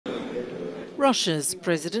Russia's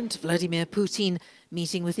President Vladimir Putin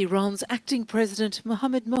meeting with Iran's acting President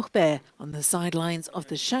Mohammad Mokhber on the sidelines of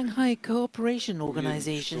the Shanghai Cooperation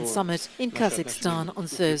Organisation summit in Kazakhstan on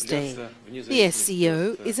Thursday. The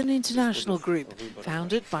SCO is an international group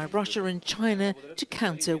founded by Russia and China to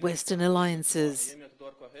counter Western alliances.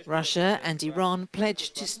 Russia and Iran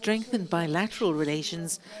pledged to strengthen bilateral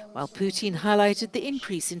relations, while Putin highlighted the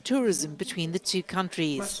increase in tourism between the two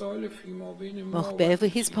countries. Mokhber, for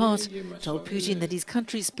his part, told Putin that his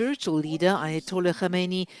country's spiritual leader, Ayatollah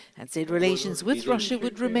Khamenei, had said relations with Russia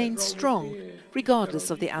would remain strong, regardless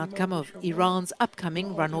of the outcome of Iran's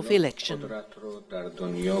upcoming runoff election.